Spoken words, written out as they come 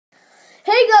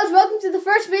Hey guys, welcome to the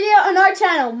first video on our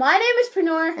channel. My name is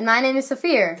Pranor. And my name is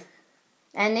Safir.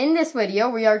 And in this video,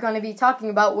 we are going to be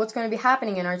talking about what's going to be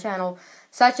happening in our channel,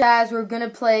 such as we're going to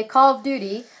play Call of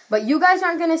Duty, but you guys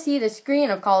aren't going to see the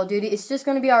screen of Call of Duty. It's just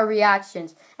going to be our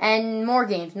reactions and more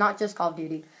games, not just Call of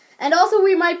Duty. And also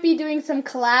we might be doing some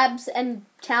collabs and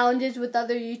challenges with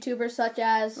other YouTubers such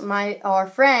as our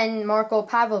friend Marko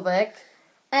Pavlovic.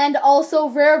 And also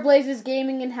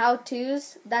RareBlazesGaming How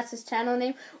To's. That's his channel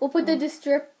name. We'll put the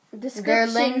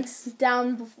description links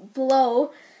down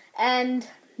below. And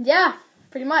yeah,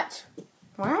 pretty much.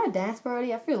 Why not a dance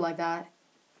party? I feel like that.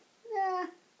 Yeah,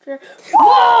 sure.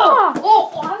 Whoa!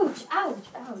 Oh, ouch, ouch,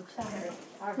 ouch. That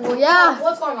hurt. Well, yeah.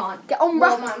 What's going on?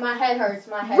 Whoa, my head hurts.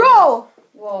 My head bro! Hurts.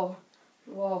 Whoa.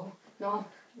 Whoa. No,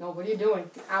 what are you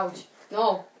doing? Ouch.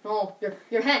 No,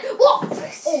 your hand. Whoa!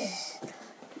 Oh.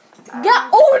 Get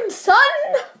on, son!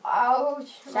 Ouch.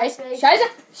 Scheiße!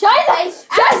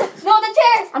 No, the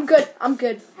chair! I'm good.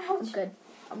 Ouch.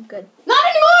 I'm good. Not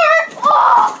anymore!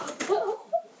 Oh!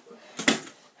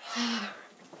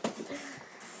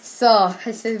 So,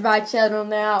 this is my channel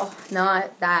now.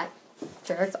 Not that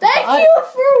church. Thank you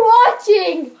for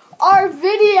watching our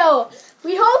video.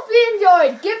 We hope you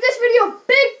enjoyed. Give this video a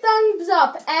big thumbs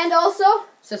up. And also,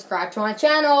 subscribe to my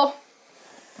channel.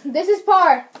 This is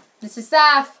Par. This is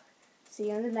Saf. See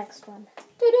you in the next one.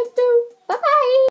 Bye-bye.